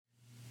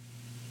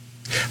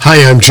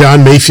Hi, I'm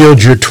John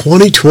Mayfield, your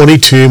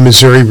 2022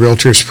 Missouri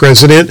Realtors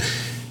President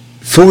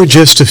for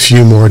just a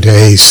few more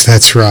days.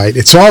 That's right.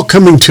 It's all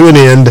coming to an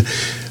end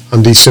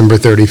on December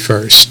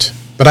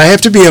 31st. But I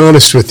have to be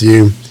honest with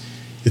you,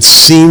 it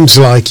seems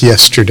like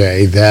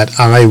yesterday that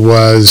I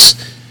was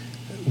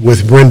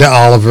with Brenda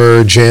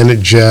Oliver,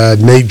 Janet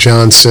Judd, Nate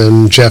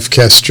Johnson, Jeff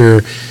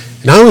Kester,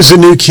 and I was a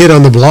new kid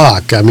on the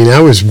block. I mean, I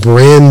was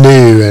brand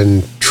new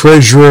and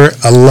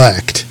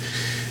treasurer-elect.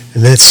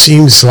 And that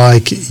seems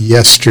like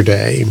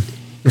yesterday.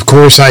 Of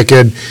course, I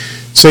could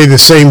say the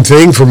same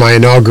thing for my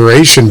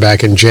inauguration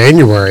back in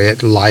January.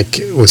 It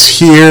was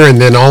here,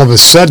 and then all of a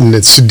sudden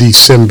it's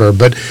December.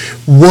 But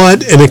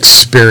what an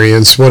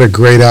experience. What a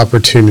great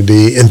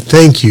opportunity. And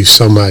thank you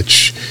so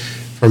much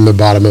from the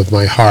bottom of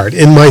my heart.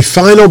 In my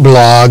final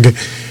blog,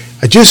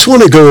 I just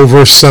want to go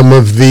over some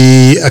of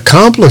the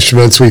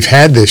accomplishments we've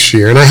had this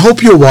year, and I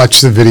hope you'll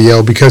watch the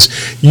video because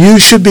you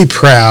should be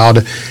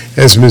proud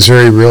as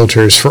Missouri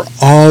Realtors for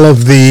all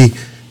of the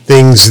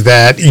things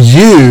that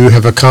you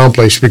have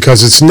accomplished,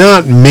 because it's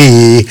not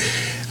me.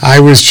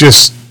 I was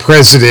just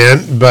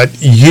president, but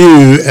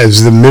you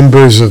as the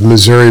members of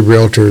Missouri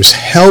Realtors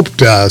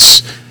helped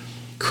us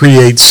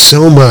create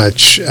so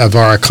much of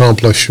our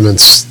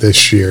accomplishments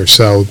this year.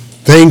 So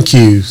thank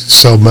you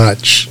so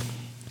much.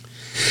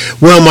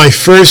 Well, my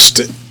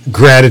first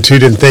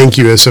gratitude and thank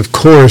you is, of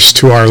course,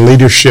 to our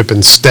leadership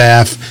and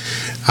staff.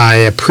 I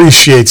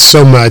appreciate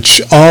so much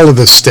all of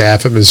the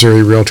staff at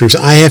Missouri Realtors.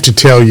 I have to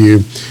tell you,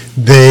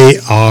 they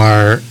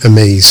are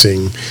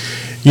amazing.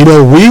 You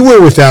know, we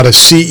were without a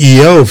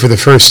CEO for the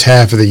first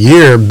half of the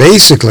year,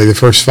 basically the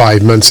first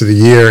 5 months of the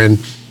year, and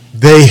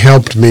they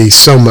helped me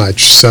so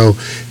much. So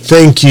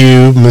thank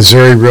you,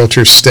 Missouri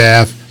Realtors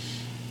staff.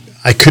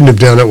 I couldn't have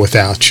done it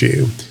without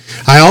you.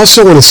 I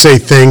also want to say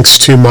thanks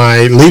to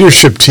my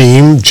leadership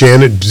team,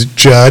 Janet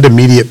Judd,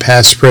 immediate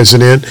past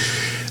president,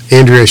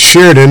 Andrea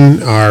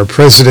Sheridan, our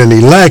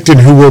president-elect,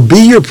 and who will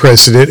be your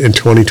president in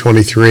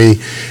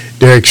 2023,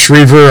 Derek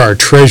Schriever, our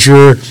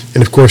treasurer,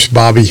 and of course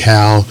Bobby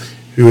Howe,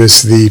 who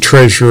is the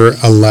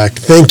treasurer-elect.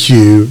 Thank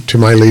you to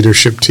my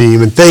leadership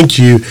team, and thank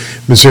you,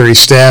 Missouri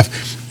staff,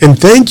 and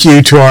thank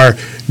you to our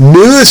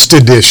newest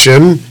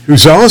addition,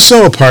 who's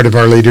also a part of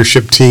our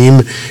leadership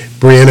team,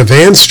 Brianna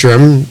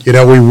Vanstrom. You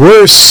know, we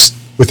were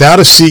without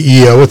a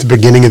CEO at the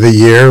beginning of the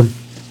year.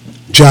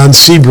 John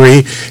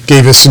Seabree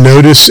gave us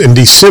notice in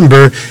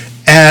December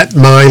at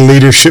my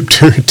leadership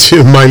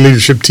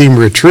team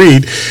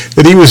retreat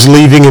that he was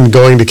leaving and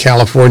going to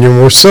California. And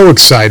we're so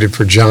excited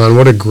for John.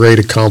 What a great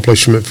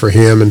accomplishment for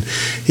him. And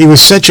he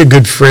was such a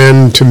good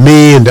friend to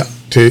me and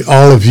to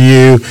all of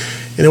you.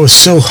 And it was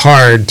so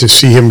hard to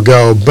see him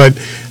go. But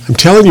I'm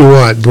telling you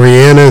what,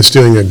 Brianna is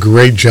doing a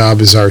great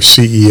job as our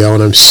CEO,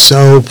 and I'm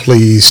so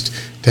pleased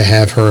to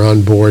have her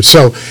on board.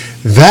 So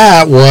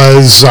that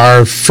was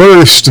our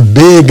first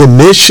big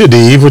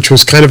initiative, which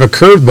was kind of a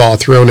curveball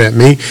thrown at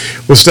me,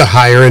 was to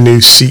hire a new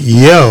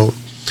CEO.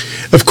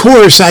 Of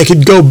course, I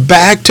could go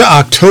back to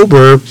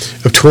October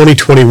of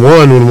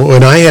 2021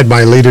 when I had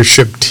my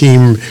leadership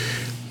team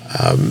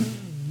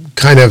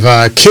kind of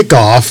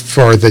kickoff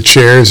for the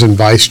chairs and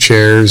vice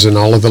chairs and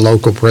all of the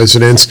local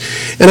presidents.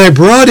 And I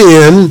brought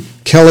in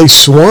Kelly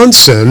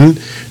Swanson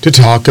to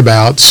talk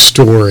about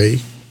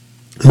story.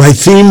 My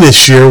theme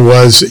this year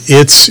was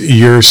It's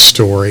Your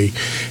Story.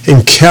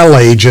 And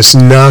Kelly just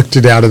knocked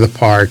it out of the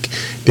park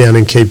down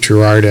in Cape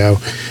Girardeau.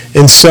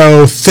 And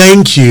so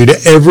thank you to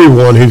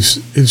everyone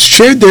who's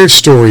shared their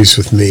stories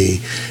with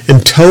me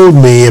and told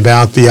me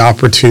about the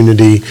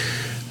opportunity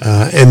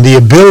and the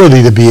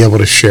ability to be able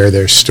to share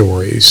their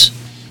stories.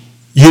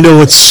 You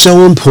know, it's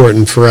so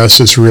important for us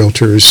as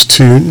realtors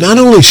to not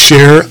only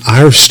share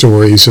our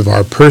stories of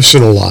our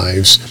personal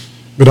lives,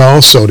 but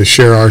also to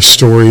share our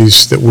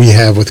stories that we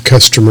have with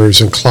customers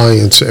and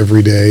clients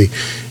every day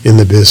in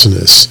the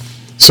business.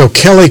 So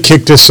Kelly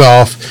kicked us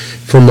off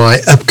for my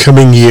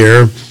upcoming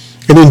year.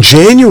 And in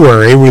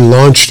January, we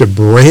launched a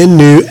brand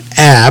new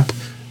app,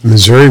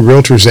 Missouri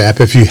Realtors app.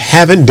 If you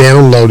haven't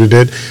downloaded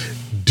it,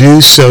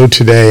 do so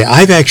today.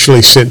 I've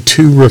actually sent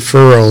 2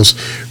 referrals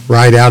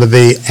right out of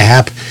the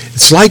app.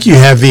 It's like you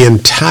have the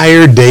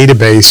entire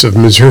database of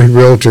Missouri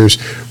Realtors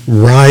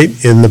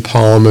right in the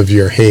palm of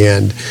your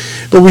hand.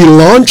 But we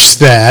launched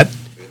that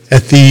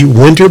at the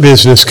Winter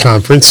Business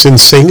Conference in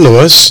St.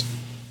 Louis.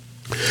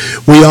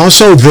 We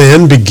also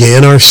then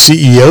began our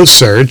CEO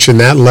search, and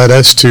that led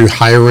us to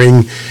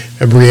hiring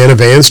Brianna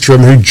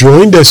Vanstrom, who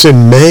joined us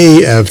in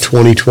May of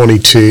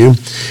 2022.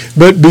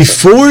 But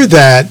before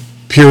that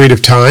period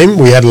of time,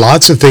 we had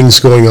lots of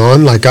things going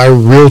on, like our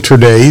Realtor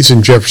Days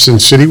in Jefferson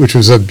City, which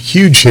was a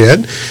huge hit.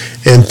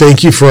 And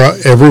thank you for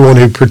everyone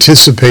who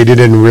participated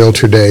in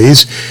Realtor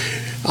Days.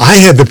 I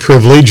had the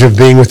privilege of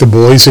being with the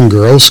Boys and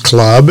Girls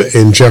Club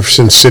in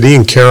Jefferson City,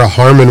 and Kara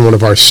Harmon, one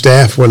of our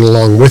staff, went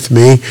along with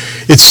me.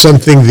 It's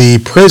something the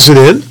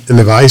president and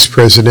the vice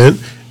president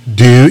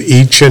do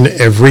each and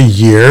every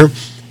year.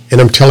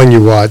 And I'm telling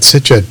you what,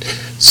 such a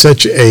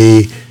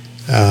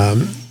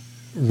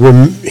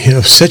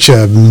such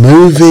a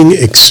moving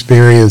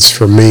experience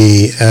for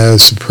me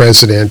as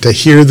president to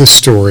hear the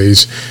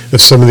stories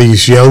of some of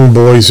these young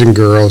boys and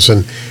girls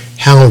and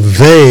how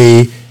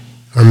they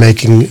are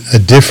making a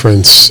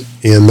difference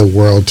in the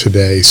world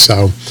today.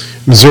 So,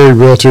 Missouri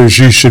Realtors,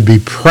 you should be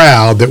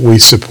proud that we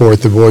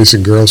support the Boys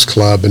and Girls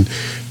Club and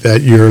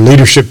that your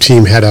leadership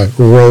team had a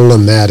role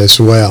in that as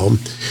well.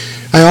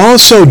 I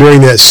also,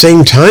 during that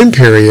same time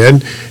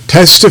period,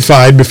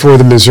 testified before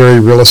the Missouri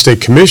Real Estate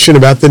Commission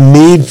about the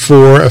need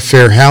for a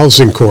fair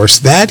housing course.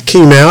 That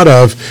came out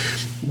of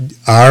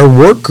our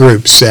work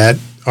groups at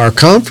our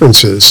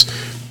conferences.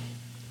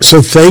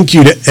 So thank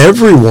you to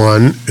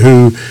everyone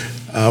who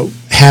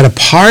had a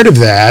part of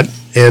that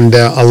and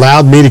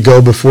allowed me to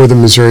go before the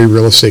Missouri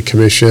Real Estate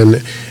Commission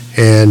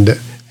and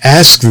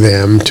ask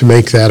them to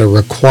make that a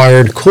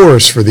required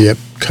course for the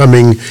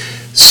upcoming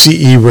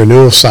CE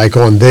renewal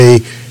cycle, and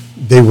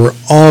they were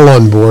all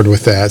on board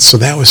with that. So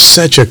that was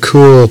such a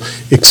cool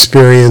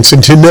experience.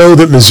 And to know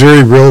that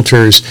Missouri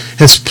Realtors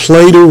has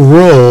played a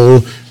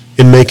role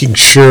in making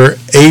sure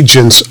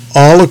agents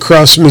all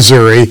across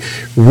Missouri,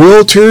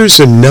 realtors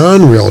and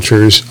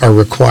non-realtors, are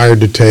required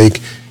to take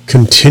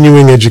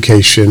continuing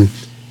education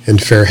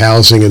and fair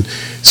housing. And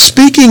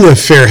speaking of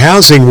fair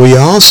housing, we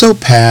also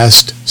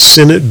passed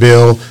Senate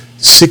Bill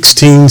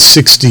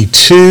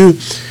 1662.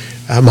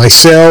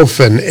 Myself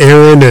and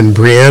Aaron and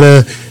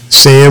Brianna,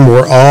 Sam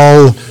were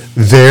all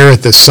there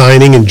at the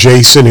signing, and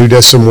Jason, who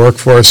does some work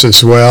for us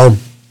as well,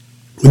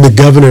 when the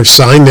governor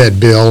signed that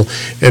bill.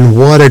 And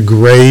what a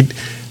great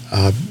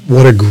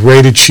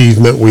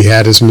achievement we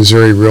had as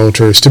Missouri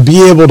Realtors to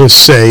be able to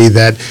say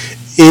that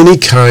any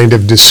kind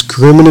of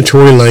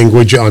discriminatory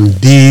language on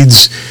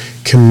deeds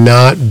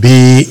cannot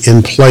be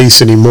in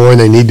place anymore, and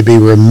they need to be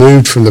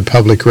removed from the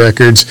public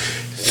records.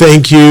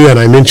 Thank you, and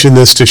I mentioned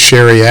this to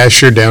Sherry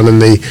Asher down in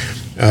the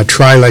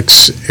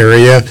Trilix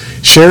area.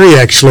 Sherry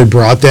actually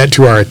brought that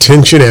to our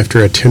attention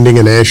after attending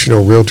a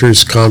National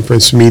Realtors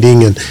Conference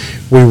meeting, and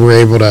we were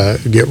able to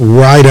get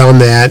right on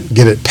that,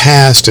 get it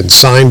passed and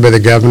signed by the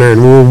governor,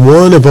 and we're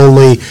one of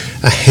only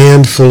a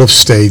handful of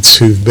states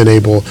who've been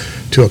able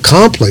to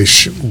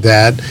accomplish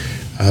that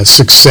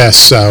success.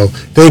 So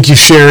thank you,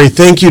 Sherry.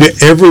 Thank you to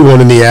everyone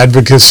in the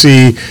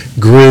advocacy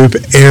group,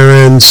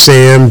 Aaron,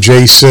 Sam,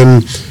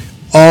 Jason,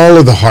 all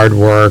of the hard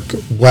work.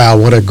 Wow,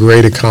 what a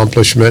great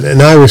accomplishment.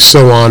 And I was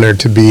so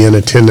honored to be in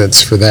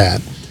attendance for that.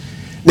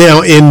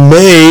 Now, in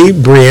May,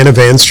 Brianna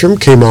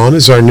Vanstrom came on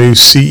as our new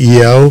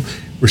CEO.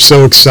 We're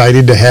so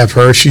excited to have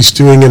her. She's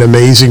doing an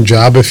amazing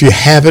job. If you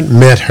haven't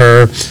met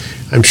her,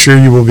 I'm sure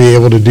you will be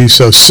able to do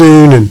so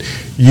soon, and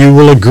you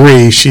will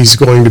agree she's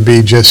going to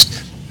be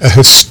just a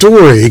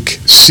historic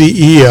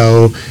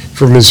CEO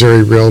for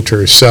Missouri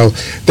Realtors. So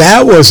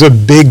that was a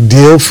big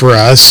deal for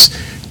us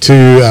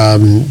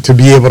to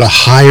be able to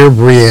hire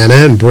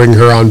Brianna and bring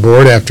her on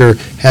board after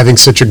having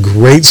such a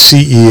great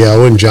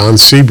CEO in John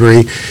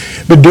Seabury.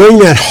 But during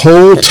that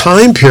whole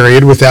time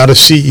period without a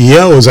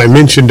CEO, as I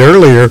mentioned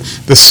earlier,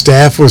 the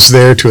staff was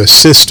there to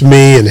assist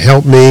me and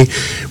help me.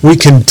 We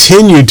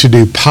continued to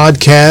do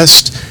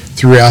podcasts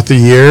throughout the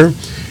year.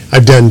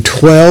 I've done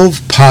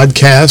 12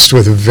 podcasts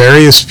with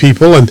various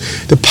people, and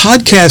the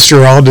podcasts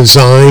are all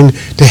designed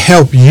to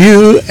help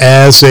you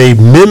as a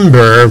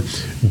member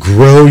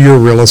grow your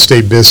real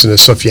estate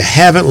business. So if you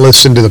haven't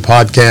listened to the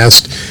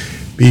podcast,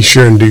 be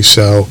sure and do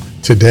so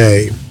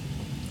today.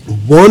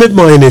 One of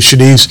my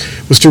initiatives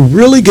was to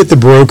really get the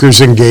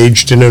brokers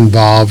engaged and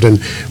involved, and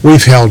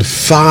we've held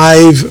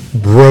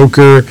 5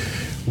 broker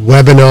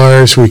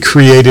webinars. We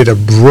created a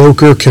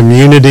broker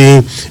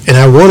community, and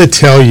I want to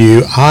tell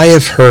you, I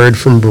have heard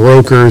from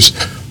brokers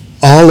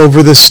all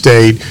over the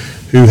state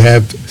who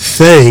have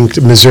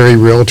thanked Missouri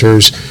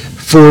Realtors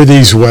for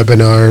these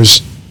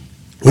webinars.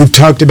 We've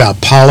talked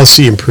about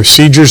policy and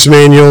procedures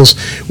manuals.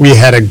 We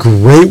had a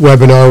great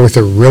webinar with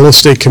the Real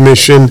Estate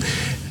Commission.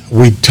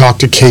 We talked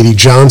to Katie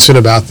Johnson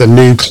about the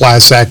new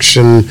class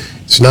action.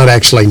 It's not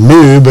actually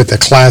new, but the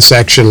class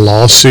action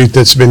lawsuit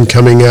that's been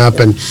coming up,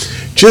 and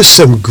just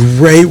some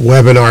great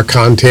webinar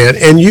content.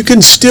 And you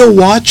can still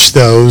watch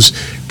those,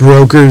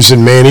 brokers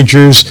and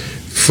managers,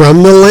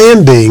 from the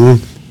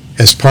landing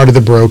as part of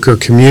the broker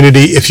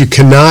community. If you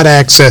cannot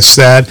access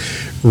that,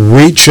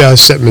 reach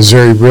us at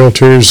Missouri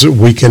Realtors.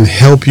 We can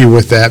help you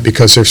with that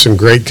because there's some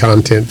great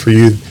content for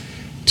you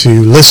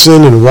to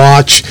listen and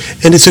watch.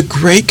 And it's a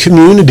great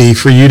community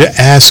for you to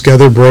ask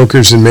other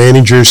brokers and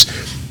managers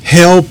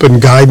help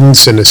and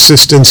guidance and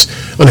assistance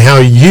on how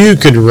you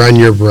could run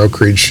your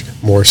brokerage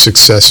more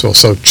successful.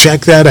 So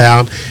check that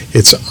out.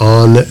 It's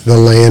on the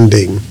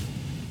landing.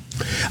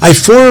 I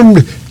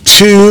formed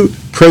 2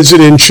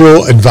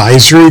 presidential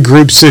advisory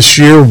groups this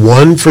year,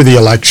 one for the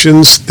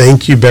elections.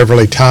 Thank you,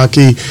 Beverly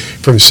Taki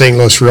from St.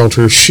 Louis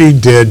Realtors. She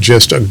did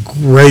just a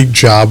great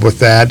job with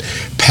that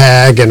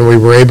PAG, and we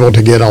were able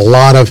to get a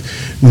lot of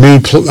new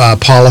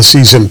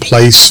policies in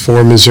place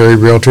for Missouri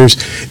Realtors.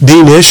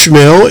 Dean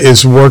Ishmael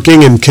is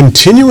working and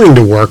continuing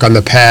to work on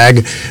the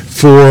PAG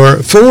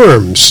for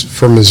forms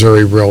for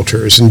Missouri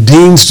Realtors, and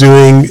Dean's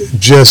doing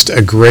just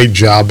a great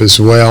job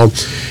as well.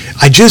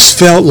 I just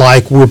felt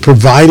like we're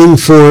providing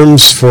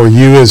forums for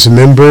you as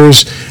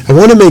members. I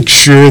want to make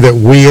sure that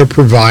we are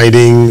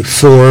providing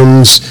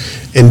forums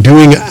and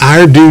doing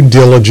our due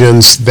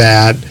diligence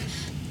that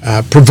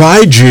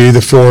provide you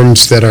the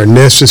forms that are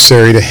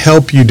necessary to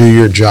help you do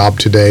your job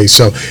today.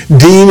 So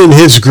Dean and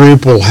his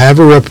group will have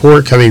a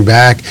report coming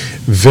back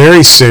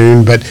very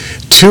soon, but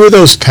 2 of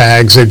those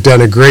PAGs, they've done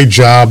a great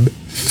job.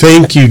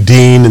 Thank you,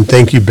 Dean, and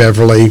thank you,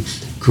 Beverly.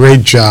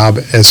 Great job,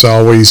 as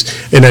always.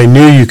 And I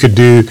knew you could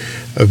do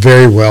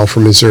very well for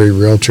Missouri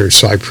Realtors,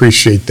 so I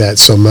appreciate that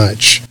so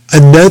much.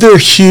 Another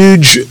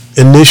huge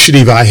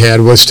initiative I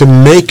had was to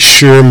make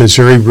sure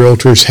Missouri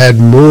Realtors had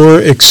more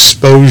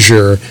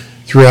exposure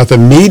throughout the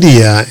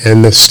media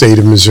in the state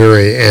of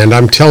Missouri. And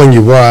I'm telling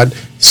you what,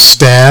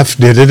 staff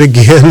did it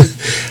again.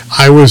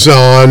 I was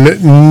on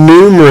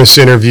numerous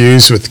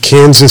interviews with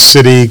Kansas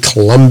City,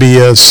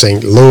 Columbia,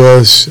 St.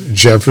 Louis,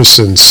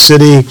 Jefferson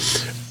City,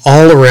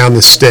 all around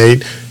the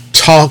state,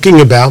 talking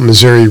about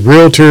Missouri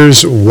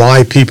Realtors,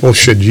 why people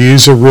should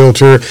use a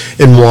realtor,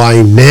 and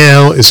why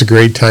now is a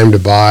great time to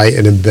buy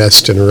and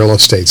invest in real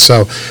estate.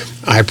 So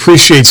I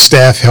appreciate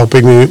staff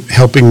helping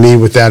me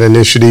with that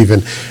initiative,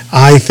 and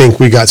I think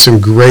we got some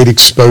great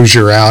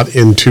exposure out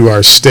into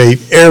our state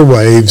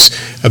airwaves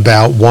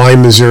about why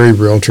Missouri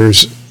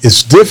Realtors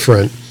is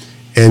different,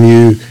 and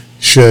you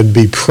should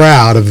be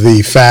proud of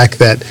the fact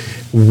that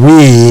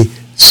we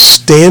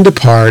stand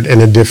apart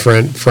and are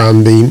different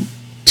from the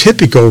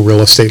typical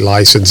real estate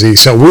licensee.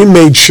 So we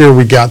made sure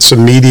we got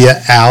some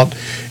media out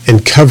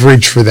and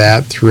coverage for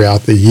that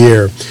throughout the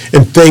year.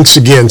 And thanks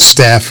again,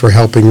 staff, for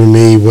helping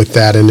me with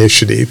that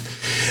initiative.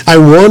 I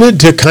wanted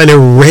to kind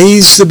of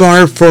raise the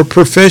bar for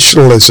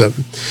professionalism.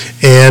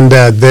 And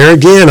there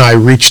again, I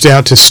reached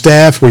out to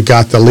staff. We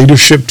got the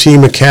Leadership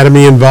Team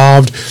Academy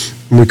involved.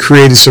 And we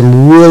created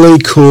some really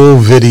cool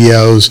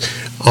videos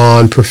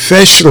on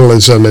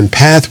professionalism and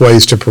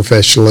pathways to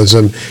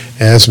professionalism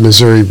as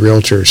Missouri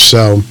Realtors.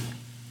 So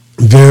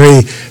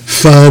very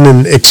fun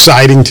and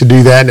exciting to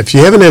do that. And if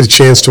you haven't had a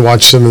chance to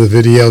watch some of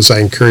the videos, I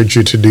encourage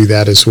you to do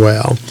that as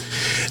well.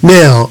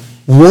 Now,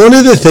 one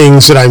of the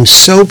things that I'm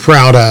so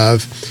proud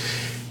of,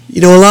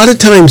 a lot of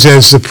times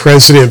as the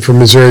president for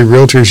Missouri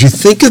Realtors, you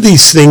think of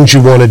these things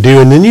you want to do,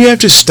 and then you have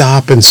to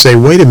stop and say,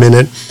 wait a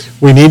minute,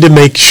 we need to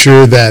make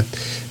sure that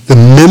the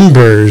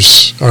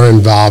members are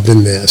involved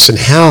in this. And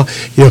how,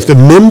 if the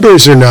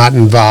members are not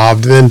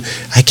involved, then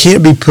I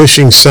can't be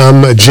pushing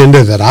some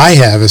agenda that I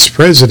have as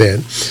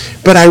president.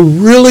 But I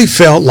really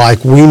felt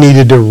like we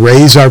needed to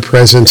raise our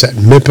presence at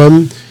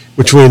MIPIM,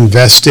 which we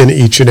invest in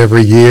each and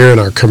every year, in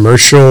our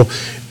commercial,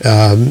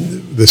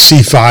 the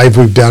C5,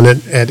 we've done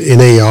it at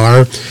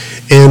NAR.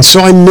 And so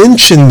I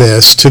mentioned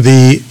this to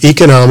the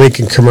economic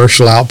and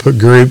commercial output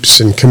groups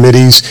and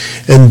committees,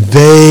 and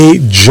they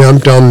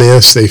jumped on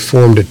this. They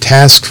formed a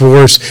task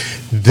force.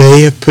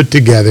 They have put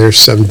together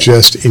some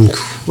just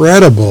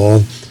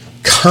incredible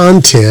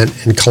content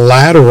and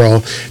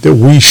collateral that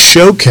we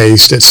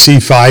showcased at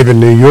C5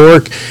 in New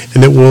York,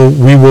 and that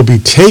we will be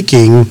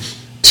taking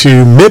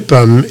to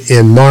MIPIM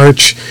in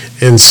March.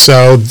 And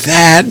so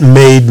that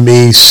made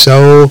me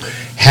so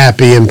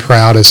happy and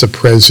proud as a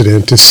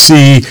president to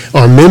see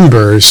our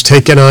members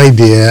take an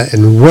idea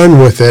and run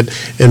with it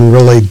and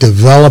really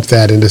develop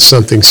that into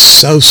something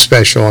so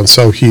special and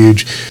so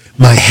huge.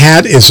 My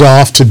hat is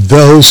off to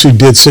those who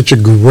did such a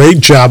great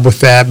job with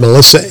that,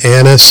 Melissa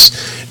Annis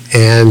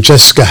and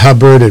Jessica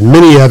Hubbard and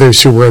many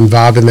others who were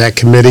involved in that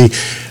committee.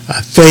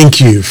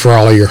 Thank you for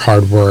all of your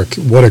hard work.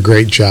 What a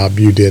great job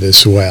you did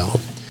as well.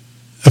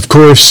 Of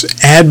course,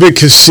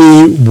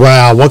 advocacy,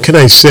 wow, what can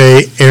I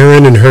say?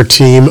 Erin and her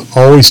team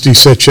always do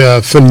such a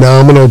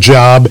phenomenal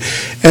job.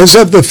 As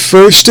of the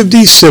 1st of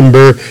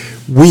December,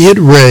 we had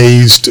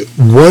raised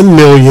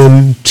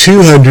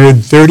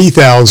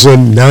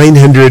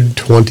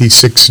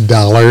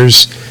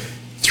 $1,230,926,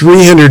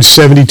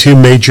 372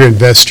 major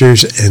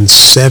investors, and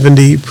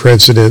 70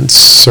 President's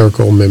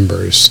Circle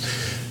members.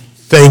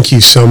 Thank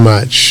you so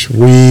much.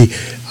 We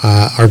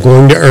are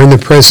going to earn the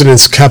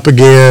President's Cup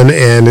again,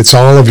 and it's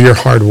all of your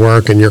hard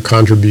work and your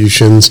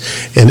contributions.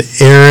 And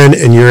Erin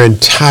and your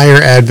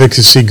entire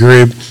advocacy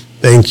group,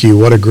 thank you.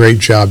 What a great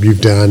job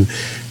you've done.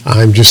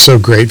 I'm just so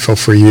grateful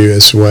for you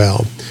as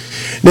well.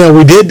 Now,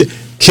 we did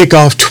kick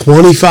off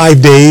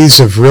 25 days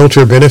of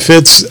Realtor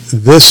benefits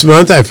this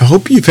month. I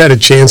hope you've had a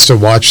chance to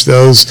watch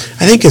those.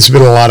 I think it's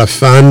been a lot of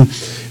fun.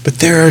 But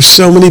there are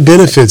so many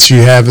benefits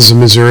you have as a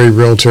Missouri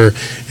Realtor,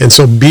 and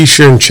so be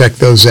sure and check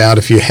those out.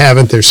 If you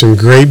haven't, there's some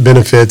great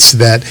benefits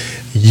that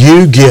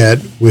you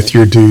get with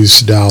your dues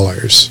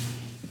dollars.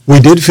 We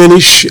did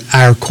finish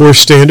our core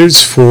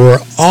standards for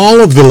all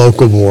of the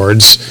local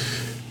boards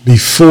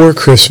before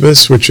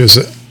Christmas, which is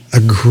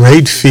a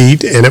great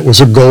feat, and it was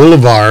a goal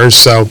of ours.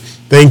 So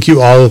thank you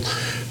all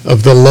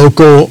of the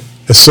local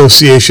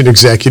association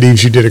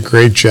executives. You did a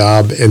great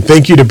job. And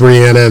thank you to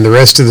Brianna and the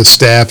rest of the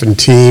staff and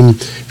team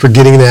for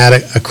getting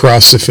that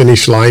across the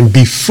finish line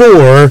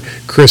before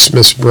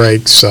Christmas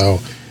break. So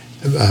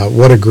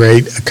what a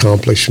great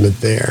accomplishment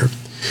there.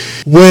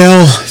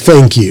 Well,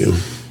 thank you.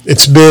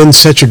 It's been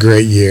such a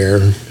great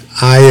year.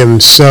 I am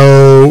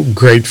so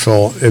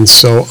grateful and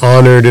so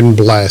honored and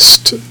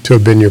blessed to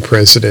have been your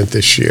president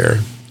this year.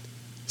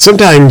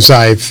 Sometimes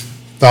I've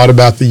thought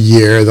about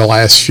the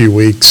last few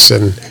weeks,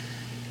 and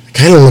I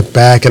kind of look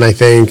back and I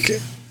think,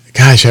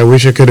 gosh, I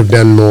wish I could have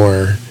done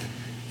more.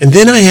 And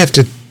then I have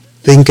to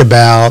think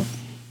about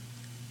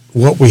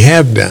what we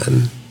have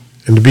done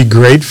and to be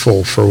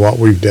grateful for what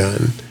we've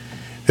done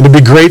and to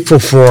be grateful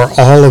for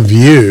all of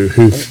you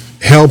who've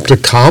helped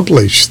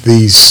accomplish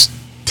these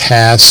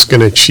tasks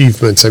and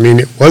achievements. I mean,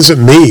 it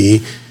wasn't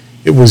me,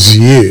 it was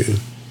you.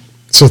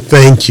 So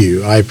thank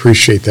you. I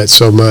appreciate that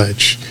so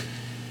much.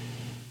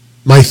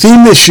 My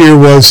theme this year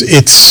was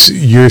It's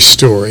Your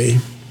Story.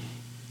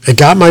 I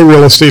got my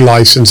real estate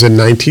license in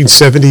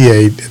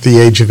 1978 at the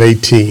age of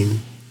 18.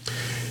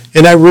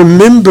 And I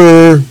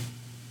remember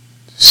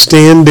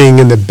standing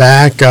in the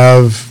back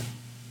of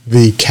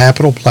the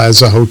Capitol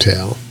Plaza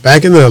Hotel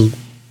back in the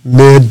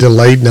mid to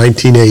late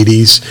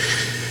 1980s.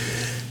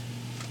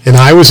 And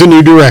I was a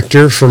new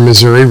director for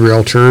Missouri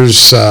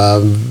Realtors,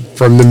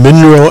 from the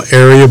Mineral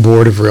Area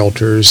Board of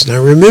Realtors. And I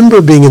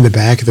remember being in the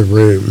back of the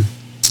room.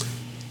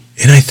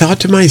 And I thought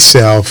to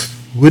myself,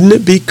 wouldn't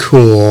it be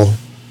cool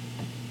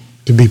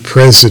to be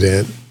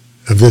president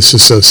of this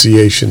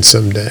association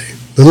someday?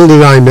 Little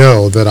did I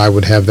know that I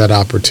would have that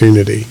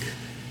opportunity.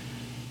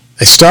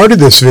 I started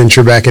this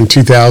venture back in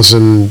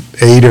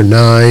 2008 or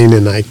 9,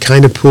 and I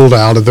kind of pulled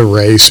out of the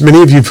race.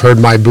 Many of you have heard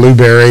my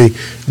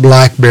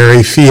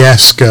blackberry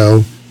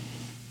fiasco.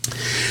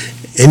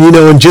 And,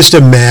 in just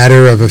a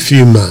matter of a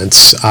few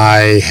months,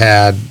 I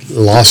had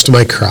lost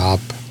my crop,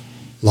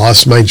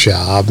 lost my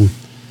job,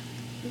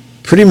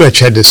 pretty much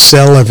had to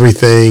sell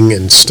everything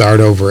and start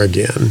over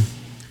again.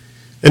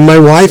 And my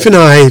wife and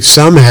I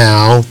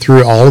somehow,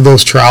 through all of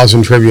those trials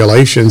and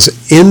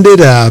tribulations,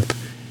 ended up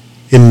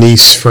in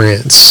Nice,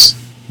 France,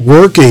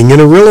 working in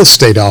a real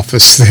estate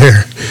office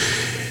there.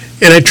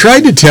 And I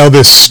tried to tell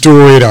this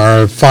story at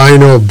our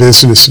final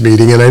business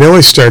meeting, and I know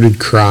I started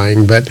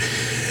crying, but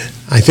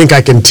I think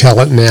I can tell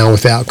it now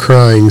without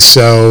crying.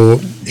 So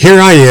here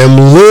I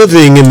am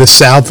living in the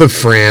south of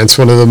France,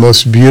 one of the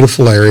most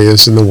beautiful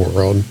areas in the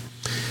world.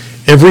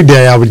 Every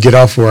day I would get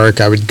off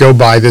work, I would go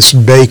by this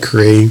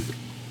bakery,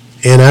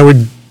 and I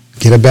would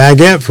get a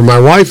baguette for my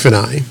wife and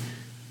I.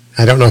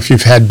 I don't know if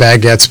you've had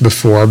baguettes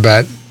before,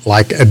 but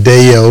like a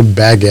day-old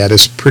baguette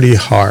is pretty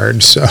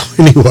hard. So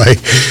anyway,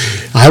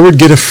 I would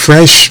get a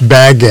fresh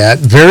baguette,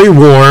 very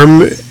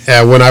warm.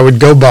 When I would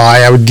go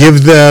by, I would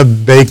give the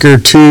baker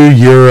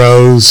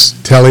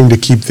 €2, tell him to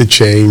keep the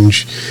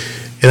change.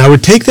 And I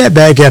would take that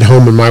baguette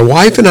home, and my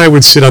wife and I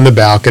would sit on the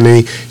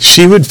balcony.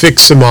 She would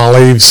fix some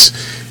olives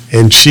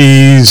and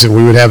cheese, and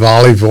we would have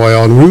olive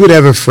oil, and we would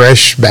have a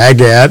fresh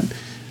baguette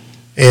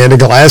and a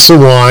glass of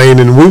wine,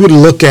 and we would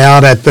look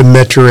out at the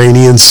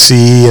Mediterranean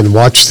Sea and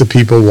watch the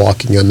people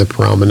walking on the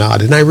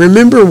promenade. And I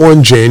remember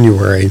one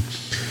January,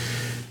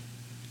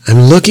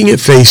 I'm looking at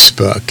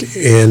Facebook,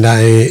 and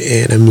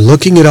I'm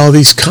looking at all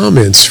these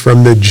comments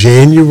from the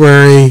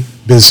January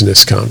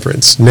Business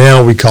Conference.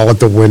 Now we call it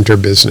the Winter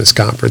Business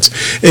Conference.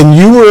 And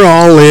you were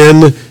all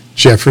in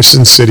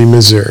Jefferson City,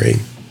 Missouri.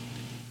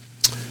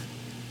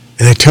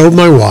 And I told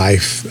my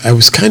wife, I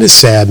was kind of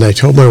sad, and I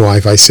told my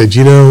wife, I said,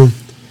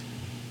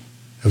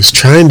 I was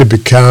trying to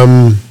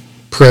become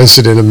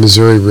president of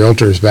Missouri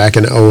Realtors back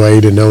in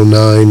 08 and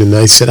 09, and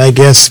I said, I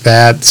guess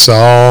that's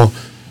all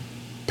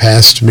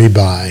passed me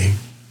by.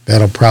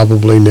 That'll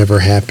probably never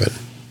happen.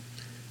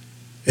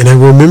 And I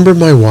remember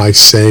my wife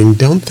saying,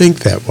 don't think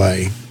that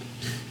way.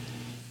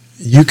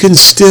 You can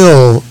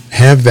still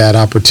have that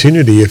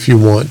opportunity if you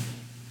want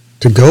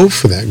to go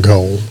for that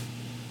goal.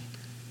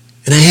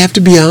 And I have to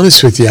be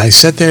honest with you, I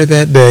sat there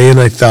that day and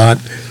I thought,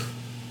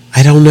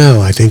 I don't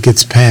know, I think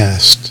it's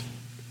past.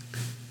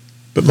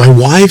 But my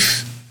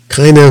wife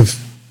kind of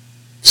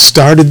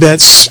started that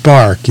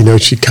spark.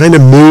 She kind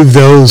of moved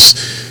those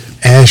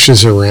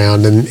ashes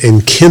around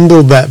and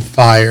kindled that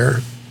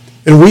fire.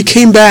 And we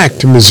came back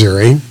to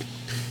Missouri.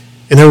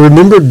 And I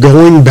remember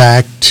going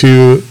back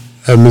to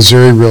a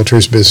Missouri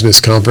Realtors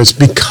Business Conference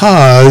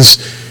because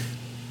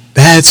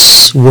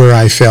that's where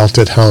I felt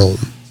at home.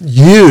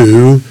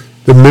 You,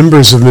 the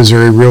members of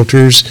Missouri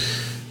Realtors,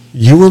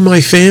 you were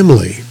my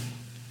family.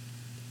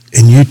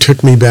 And you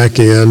took me back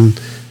in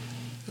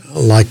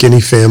like any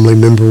family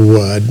member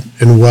would,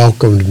 and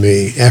welcomed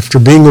me after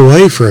being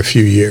away for a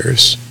few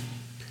years.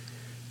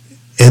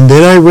 And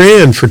then I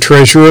ran for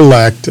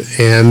treasurer-elect,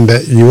 and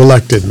you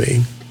elected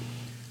me.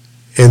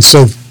 And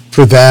so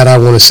for that, I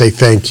want to say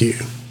thank you.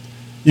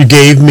 You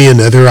gave me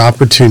another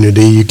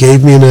opportunity. You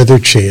gave me another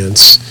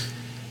chance,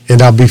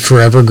 and I'll be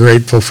forever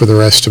grateful for the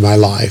rest of my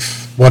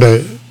life. What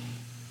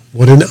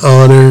an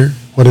honor,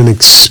 what an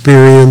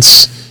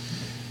experience,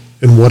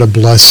 and what a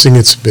blessing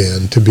it's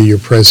been to be your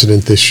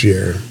president this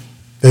year.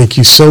 Thank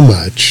you so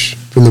much.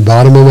 From the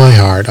bottom of my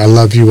heart, I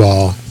love you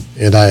all,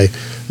 and I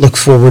look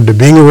forward to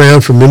being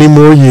around for many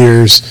more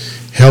years,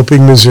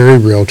 helping Missouri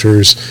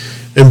Realtors,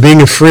 and being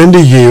a friend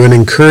to you and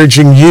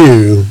encouraging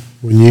you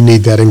when you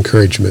need that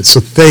encouragement. So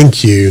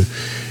thank you.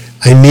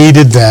 I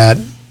needed that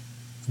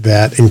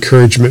that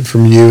encouragement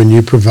from you, and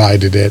you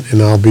provided it,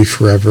 and I'll be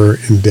forever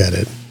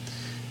indebted.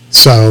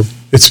 So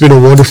it's been a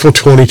wonderful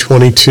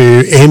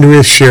 2022.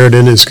 Andrea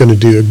Sheridan is going to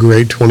do a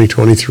great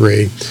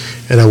 2023,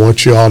 and I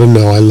want you all to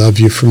know I love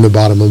you from the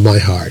bottom of my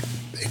heart.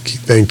 Thank you.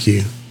 Thank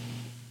you.